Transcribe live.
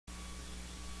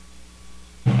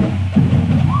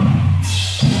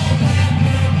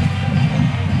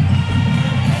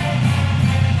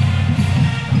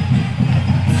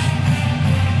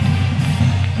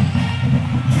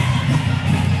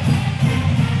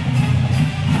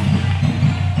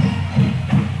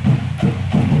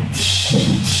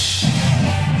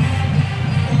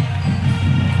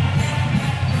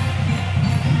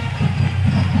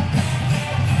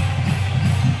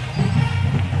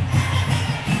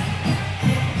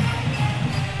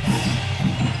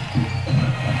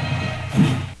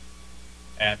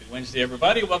Happy Wednesday,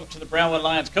 everybody. Welcome to the Brownwood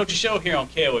Lions Coaches Show here on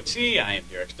KOXE. I am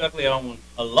Derek Stuckley,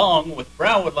 along with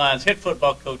Brownwood Lions head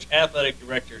football coach, athletic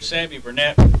director Sammy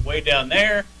Burnett, way down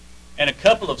there, and a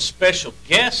couple of special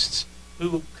guests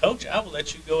who, Coach, I will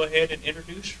let you go ahead and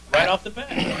introduce right off the bat.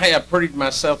 Hey, I prettied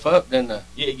myself up, didn't I?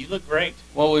 Yeah, you look great.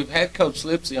 Well, we've had Coach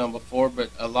Lipsy on before, but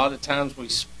a lot of times we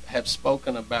have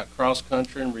spoken about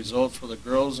cross-country and results for the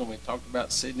girls, and we talked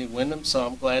about Sydney Wyndham, so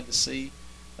I'm glad to see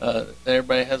that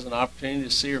everybody has an opportunity to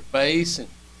see her face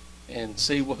and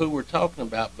see who we're talking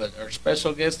about. But our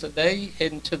special guest today,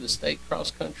 heading to the state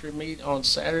cross-country meet on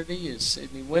Saturday, is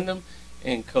Sydney Wyndham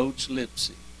and Coach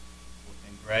Lipsy. Well,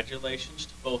 congratulations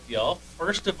to both y'all.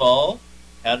 First of all,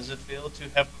 how does it feel to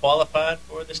have qualified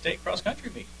for the state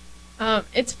cross-country meet?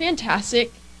 It's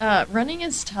fantastic. Running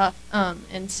is tough,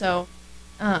 and so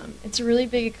it's a really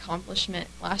big accomplishment.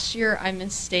 Last year I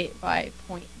missed state by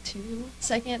 0.2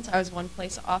 seconds. I was one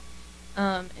place off,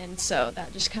 and so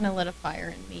that just kind of lit a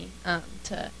fire in me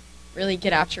to really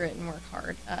get after it and work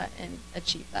hard and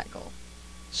achieve that goal.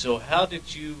 So how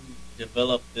did you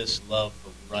develop this love for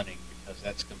running? Because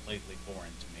that's completely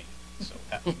foreign to me. So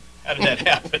how did that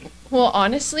happen? Well,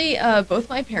 honestly, both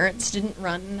my parents didn't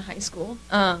run in high school,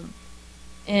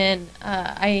 and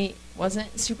I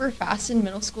wasn't super fast in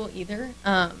middle school either,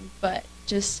 but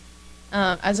just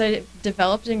as I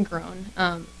developed and grown,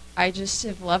 I just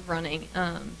have loved running.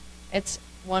 It's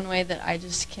one way that I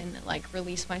just can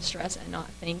release my stress and not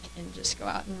think and just go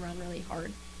out and run really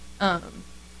hard.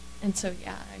 And so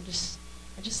yeah, I just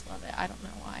love it. I don't know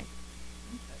why.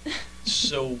 Okay.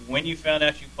 So when you found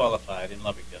out you qualified in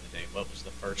Lubbock the other day, what was the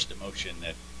first emotion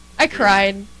that? I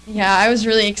cried. Yeah, I was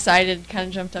really excited, kind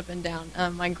of jumped up and down.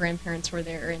 My grandparents were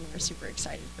there and were super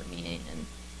excited for me,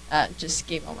 and just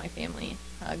gave all my family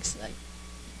hugs.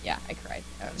 Yeah, I cried.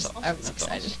 I was That's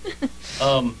excited.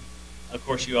 Awesome. Of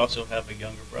course, you also have a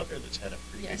younger brother that's had a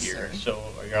pretty good year. Sir. So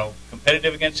are y'all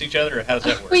competitive against each other, or how does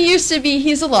that work? We used to be.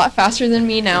 He's a lot faster than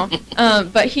me now,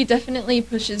 but he definitely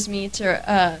pushes me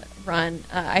to run.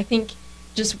 I think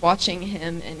just watching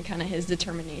him and kind of his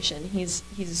determination, he's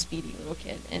a speedy little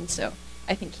kid, and so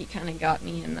I think he kind of got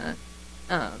me in the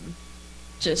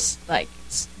just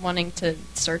wanting to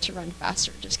start to run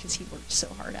faster just because he worked so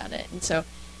hard at it. And so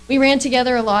we ran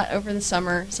together a lot over the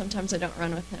summer. Sometimes I don't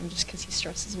run with him just because he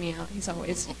stresses me out. He's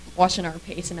always watching our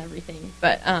pace and everything,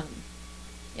 but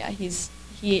yeah,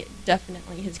 he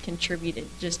definitely has contributed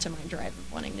just to my drive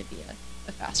of wanting to be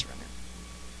a fast runner.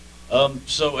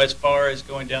 So as far as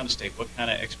going down to state, what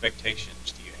kind of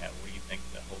expectations do you have? What do you think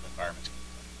the whole environment's going to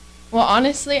be like? Well,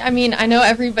 honestly, I mean, I know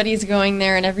everybody's going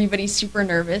there and everybody's super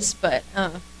nervous, but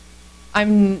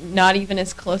I'm not even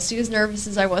as close to as nervous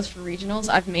as I was for regionals.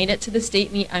 I've made it to the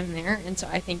state meet. I'm there, and so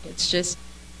I think it's just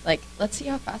let's see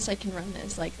how fast I can run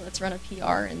this. Let's run a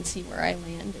PR and see where I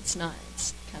land. It's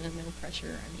kind of no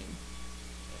pressure.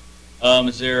 I mean,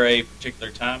 is there a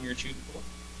particular time you're shooting for?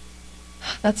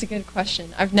 That's a good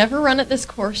question. I've never run at this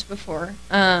course before.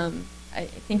 I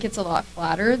think it's a lot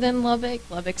flatter than Lubbock.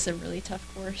 Lubbock's a really tough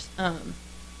course.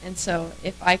 And so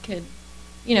if I could,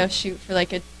 shoot for a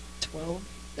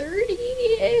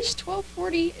 12:30-ish,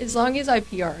 12:40, as long as I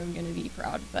PR, I'm going to be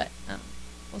proud. But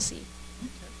we'll see.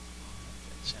 Okay.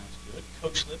 That sounds good.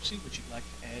 Coach Lipsy, would you like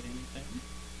to add anything?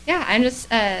 Yeah, I'm just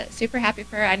super happy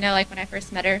for her. I know when I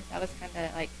first met her, that was kind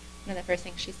of one of the first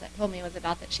things she told me was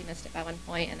about that she missed it by 1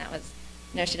 point, and that was,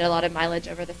 she did a lot of mileage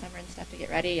over the summer and stuff to get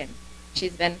ready, and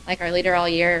she's been our leader all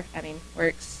year. I mean,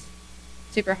 works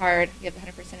super hard, gives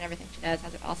 100% in everything she does,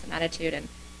 has an awesome attitude, and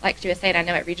like she was saying, I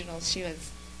know at regionals she was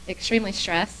extremely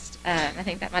stressed. I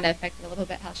think that might have affected a little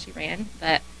bit how she ran,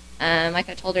 but like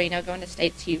I told her, going to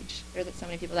state's huge. There's so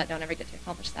many people that don't ever get to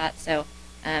accomplish that, so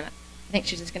I think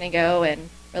she's just going to go and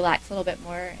relax a little bit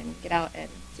more and get out and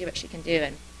see what she can do.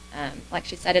 And like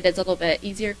she said, it is a little bit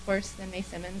easier course than May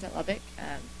Simmons at Lubbock.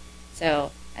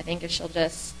 So I think if she'll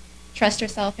just trust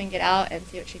herself and get out and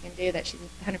see what she can do, that she's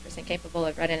 100% capable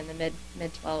of running in the mid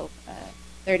 12,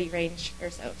 30 range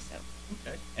or so.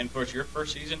 Okay. And of course, your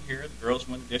first season here, the girls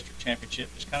win the district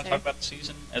championship. Just kind of talk about the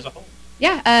season as a whole.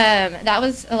 Yeah, that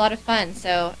was a lot of fun.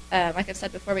 So like I've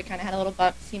said before, we kind of had a little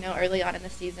bumps, early on in the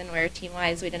season where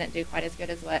team-wise we didn't do quite as good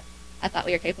as what I thought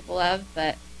we were capable of,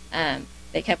 but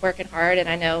they kept working hard, and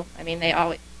they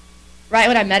always, right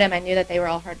when I met them, I knew that they were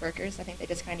all hard workers. I think they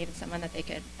just kind of needed someone that they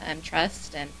could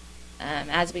trust, and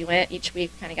as we went, each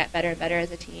week kind of got better and better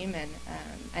as a team, and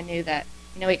I knew that,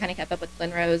 we kind of kept up with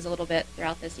Glen Rose a little bit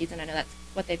throughout the season. I know that's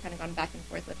what they've kind of gone back and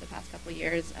forth with the past couple of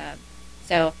years.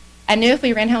 So I knew if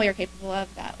we ran how we were capable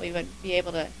of, that we would be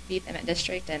able to beat them at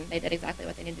district, and they did exactly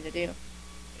what they needed to do.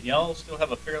 And y'all still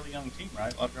have a fairly young team,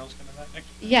 right? A lot of girls coming back next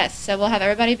year. Yes, so we'll have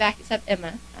everybody back except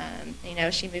Emma.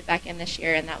 She moved back in this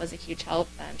year, and that was a huge help.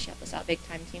 She helped us out big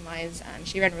time team-wise.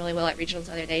 She ran really well at regionals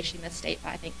the other day. She missed state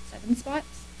by, I think, 7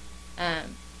 spots.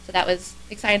 So that was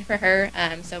exciting for her.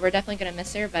 So we're definitely going to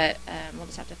miss her, but we'll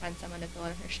just have to find someone to fill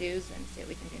in her shoes and see what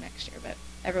we can do next year. But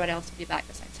everyone else will be back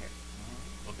besides her.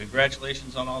 Well,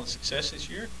 congratulations on all the success this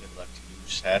year. Good luck to you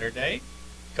Saturday.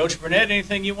 Coach Burnett,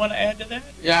 anything you want to add to that?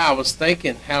 Yeah, I was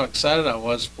thinking how excited I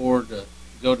was for to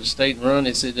go to state and run.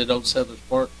 Is it at Old Settlers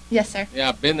Park? Yes, sir. Yeah,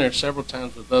 I've been there several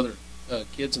times with other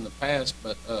kids in the past,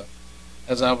 but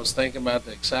as I was thinking about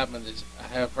the excitement is I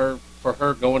have for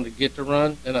her going to get to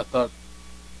run, and I thought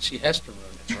she has to run.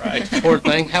 That's right. Poor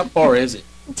thing. How far is it?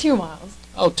 2 miles.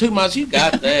 Oh, 2 miles. You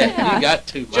got that. Yeah. You got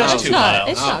 2 miles. Just It's 2 not, miles.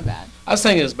 it's not bad. I was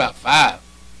thinking it's about 5.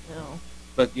 No.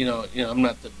 But I'm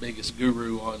not the biggest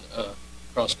guru on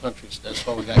cross country. That's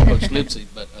why we got Coach Lipsy.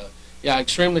 But yeah,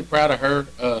 extremely proud of her.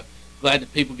 Glad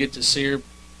that people get to see her.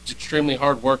 She's extremely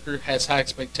hard worker. Has high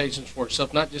expectations for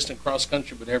herself, not just in cross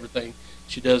country, but everything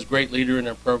she does. Great leader in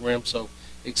her program. So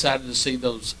excited to see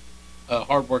those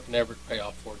hard work and effort pay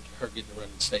off for her getting to run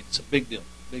the state. It's a big deal.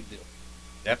 Big deal.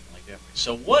 Definitely.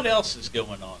 So what else is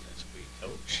going on this week,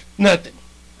 Coach? Nothing.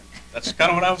 That's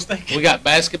kind of what I was thinking. We got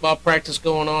basketball practice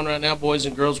going on right now, boys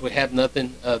and girls. We have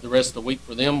nothing the rest of the week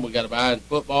for them. We got a bye in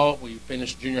football. We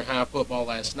finished junior high football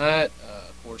last night.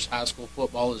 Of course, high school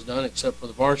football is done except for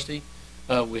the varsity.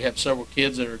 We have several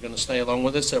kids that are going to stay along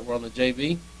with us that were on the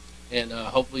JV, and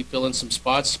hopefully fill in some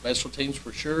spots, special teams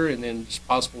for sure, and then just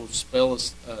possible spell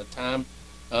of time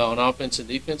on offense and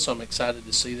defense. So I'm excited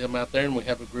to see them out there, and we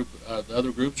have a group. The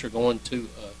other groups are going to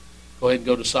go ahead and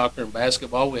go to soccer and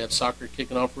basketball. We have soccer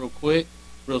kicking off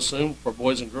real soon for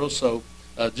boys and girls. So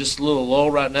just a little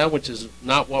lull right now, which is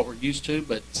not what we're used to,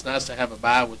 but it's nice to have a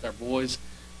bye with our boys.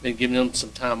 Been giving them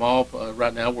some time off.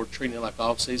 Right now we're treating it like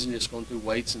off season, just going through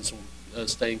weights and some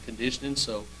staying conditioning.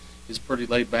 So it's pretty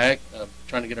laid back,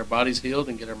 trying to get our bodies healed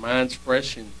and get our minds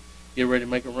fresh and get ready to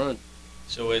make a run.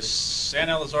 So is San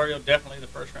Elizario definitely the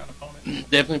first round opponent?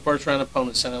 Definitely first round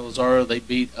opponent, San Elizario. They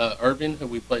beat Irving, who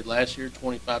we played last year,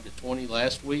 25-20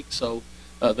 last week. So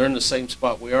they're in the same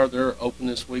spot we are. They're open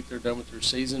this week. They're done with their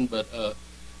season. But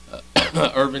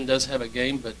Irving does have a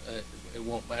game, but it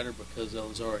won't matter because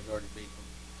Elizario already beat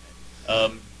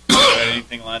them. Got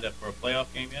anything lined up for a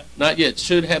playoff game yet? Not yet.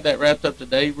 Should have that wrapped up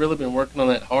today. Really been working on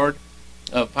that hard.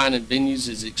 Finding venues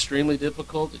is extremely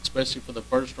difficult, especially for the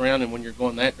first round. And when you're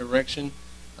going that direction,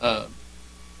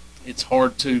 it's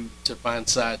hard to find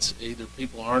sites. Either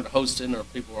people aren't hosting or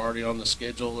people are already on the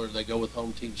schedule or they go with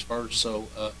home teams first. So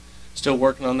still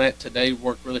working on that today.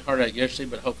 Worked really hard at it yesterday,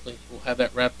 but hopefully we'll have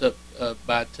that wrapped up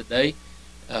by today,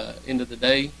 end of the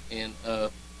day. And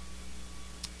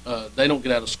they don't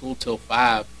get out of school till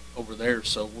 5 over there,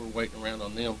 so we're waiting around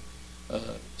on them.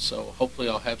 So hopefully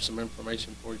I'll have some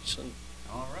information for you soon.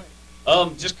 All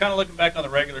right. Just kind of looking back on the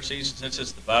regular season since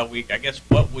it's the bye week, I guess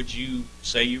what would you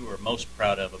say you were most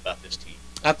proud of about this team?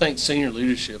 I think senior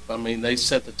leadership. I mean, they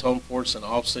set the tone for us in the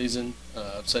off-season.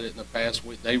 I've said it in the past.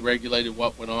 They regulated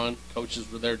what went on.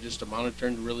 Coaches were there just to monitor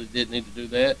and really did need to do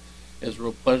that. It was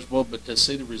real pleasurable. But to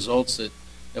see the results that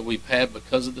we've had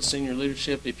because of the senior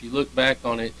leadership, if you look back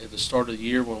on it at the start of the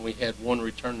year when we had one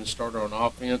returning starter on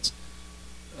offense,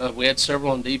 we had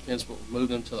several on defense, but we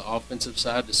moved them to the offensive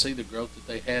side to see the growth that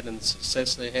they had and the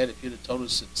success they had. If you'd have told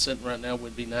us that sitting right now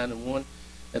we'd be 9-1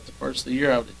 at the first of the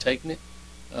year, I would have taken it.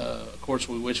 Of course,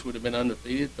 we wish we'd have been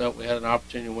undefeated. Felt we had an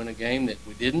opportunity to win a game that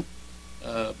we didn't.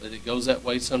 But it goes that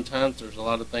way sometimes. There's a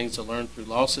lot of things to learn through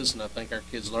losses, and I think our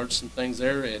kids learned some things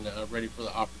there and ready for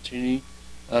the opportunity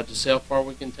to see how far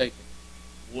we can take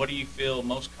it. What do you feel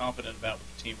most confident about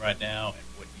with the team right now, and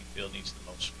what do you feel needs the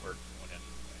most work going into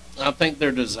the playoffs? I think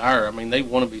their desire. I mean, they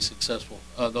want to be successful.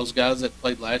 Those guys that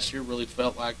played last year really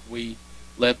felt like we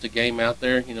left the game out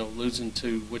there. You know, losing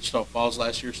to Wichita Falls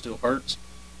last year still hurts.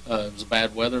 It was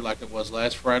bad weather like it was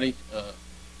last Friday.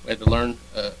 We had to learn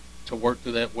to work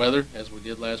through that weather as we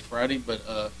did last Friday,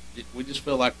 but we just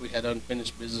feel like we had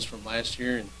unfinished business from last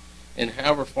year, and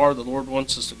however far the Lord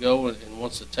wants us to go and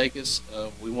wants to take us,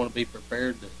 we want to be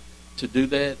prepared to do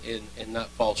that and not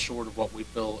fall short of what we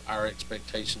feel our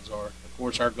expectations are. Of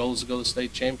course, our goal is to go to the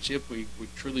state championship. We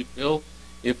truly feel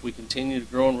if we continue to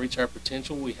grow and reach our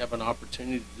potential, we have an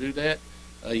opportunity to do that.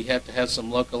 You have to have some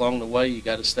luck along the way. You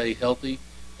got to stay healthy.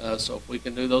 So if we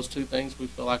can do those two things, we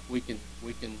feel like we can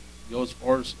go as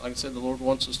far as, like I said, the Lord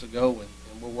wants us to go,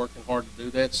 and we're working hard to do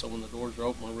that. So when the doors are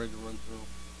open, we're ready to run through them.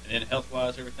 And then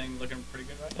health-wise, everything looking pretty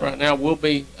good right now? Right now, we'll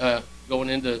be going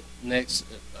into next.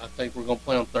 I think we're going to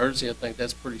play on Thursday. I think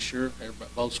that's pretty sure.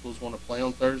 Everybody, both schools want to play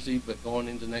on Thursday, but going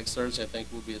into next Thursday, I think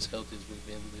we'll be as healthy as we've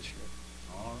been this year.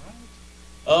 All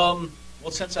right.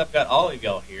 Well, since I've got all of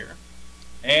y'all here,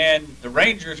 and the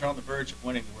Rangers are on the verge of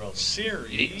winning the World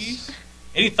Series,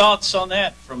 any thoughts on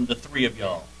that from the three of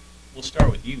y'all? We'll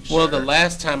start with you, sir. Well, the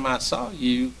last time I saw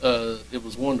you, it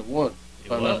was 1-1,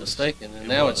 if I'm not mistaken, and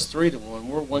now it's 3-1.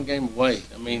 We're one game away.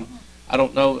 I mean, I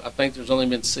don't know. I think there's only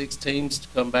been 6 teams to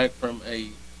come back from a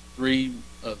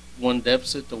 3-1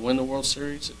 deficit to win the World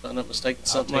Series, if I'm not mistaken,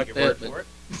 something like that. But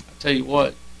I tell you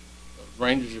what, the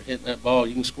Rangers are hitting that ball.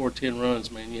 You can score 10 runs,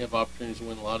 man. You have opportunities to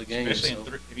win a lot of games.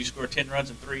 Especially if you score 10 runs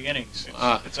in 3 innings,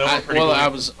 it's over pretty Well, quick. I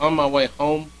was on my way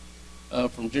home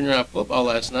from junior high football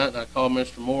last night, and I called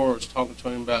Mr. Moore. I was talking to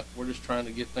him about we're just trying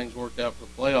to get things worked out for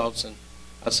the playoffs, and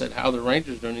I said, how are the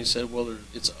Rangers doing? He said, well,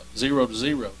 it's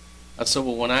 0-0. I said,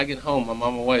 well, when I get home, I'm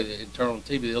on my way. They turn on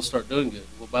the TV, they'll start doing good.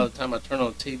 Well, by the time I turned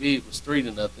on the TV, it was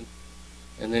 3-0,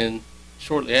 and then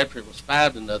shortly after it was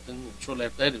 5-0, and shortly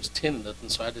after that it was 10-0.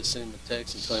 So I just sent him a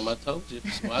text and tell him I told you.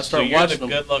 So I started watching them.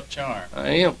 So you're the good luck charm. I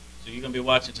am. So you're going to be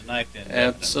watching tonight then?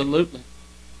 Absolutely.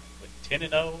 With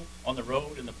 10-0 on the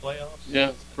road in the playoffs? Yeah,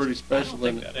 it's pretty special. I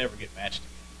don't think that'd ever get matched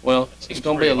again. Well, it's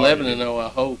going to be 11-0, I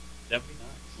hope. That'd be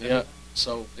nice. Yeah.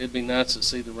 So it'd be nice to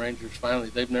see the Rangers finally.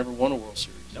 They've never won a World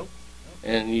Series. Nope.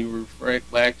 And you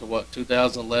reflect back to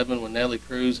 2011 when Nelly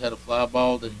Cruz had a fly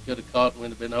ball that he could have caught and would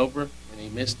have been over, and he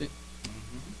missed it,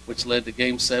 which led to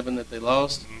Game 7 that they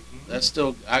lost. That's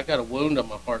still, I got a wound on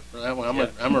my heart for that one.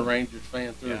 I'm a Rangers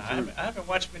fan through and through. I haven't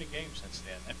watched many games since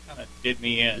then. That kind of did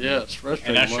me in. Yeah, it's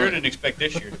frustrating. And I sure didn't expect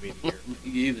this year to be the year.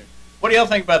 Me either. What do y'all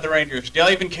think about the Rangers? Do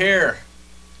y'all even care?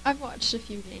 I've watched a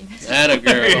few games. Atta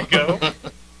girl. There you go.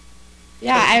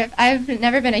 Yeah, I've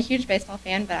never been a huge baseball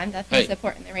fan, but I'm definitely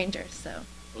supporting the Rangers. So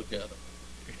Look at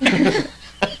them.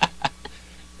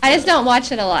 I just don't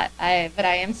watch it a lot. But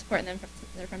I am supporting them.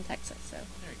 They're from Texas, so.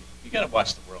 You got to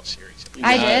watch the World Series.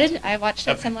 I did. I watched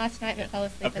it some last night, but fell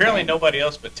asleep. Apparently, nobody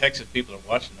else but Texas people are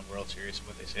watching the World Series. Is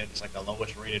what they said. It's like the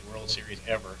lowest rated World Series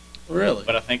ever. Really?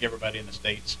 But I think everybody in the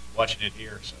states watching it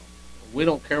here. So we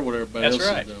don't care what everybody else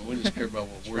right. is doing. We just care about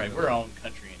what we're doing. We're our own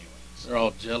country anyway. So. They're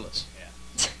all jealous.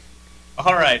 Yeah.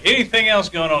 All right. Anything else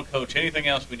going on, Coach? Anything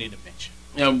else we need to mention?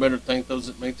 Yeah, I better thank those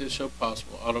that make this show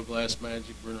possible. Auto Glass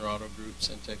Magic, Brenner Auto Group,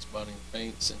 Syntex Body and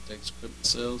Paint, Syntex Equipment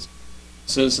Sales,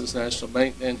 Citizens National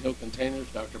Bank, Dan Hill Containers,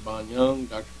 Dr. Bon Young,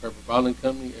 Dr. Pepper Bottling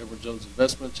Company, Edward Jones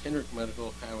Investments, Hendrick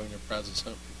Medical, Highway Enterprises,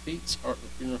 Humphrey Peets,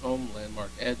 Heartland Funeral Home,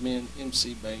 Landmark Admin,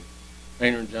 MC Bank,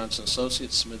 Rainer & Johnson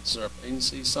Associates, Smith Zarp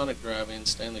Agency, Sonic Drive-In,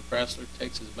 Stanley Chrysler,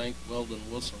 Texas Bank, Weldon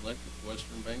Wilson Electric,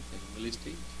 Western Bank, and Willie's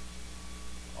Teas.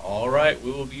 All right,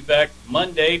 we will be back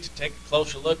Monday to take a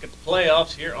closer look at the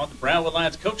playoffs here on the Brownwood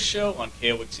Lions Coach Show on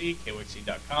KOXC,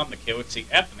 KOXC.com, the KOXC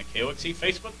app, and the KOXC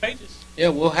Facebook pages. Yeah,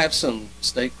 we'll have some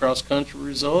state cross-country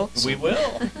results. We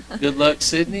will. Good luck,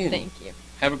 Sydney. Thank you.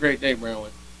 Have a great day,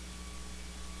 Brownwood.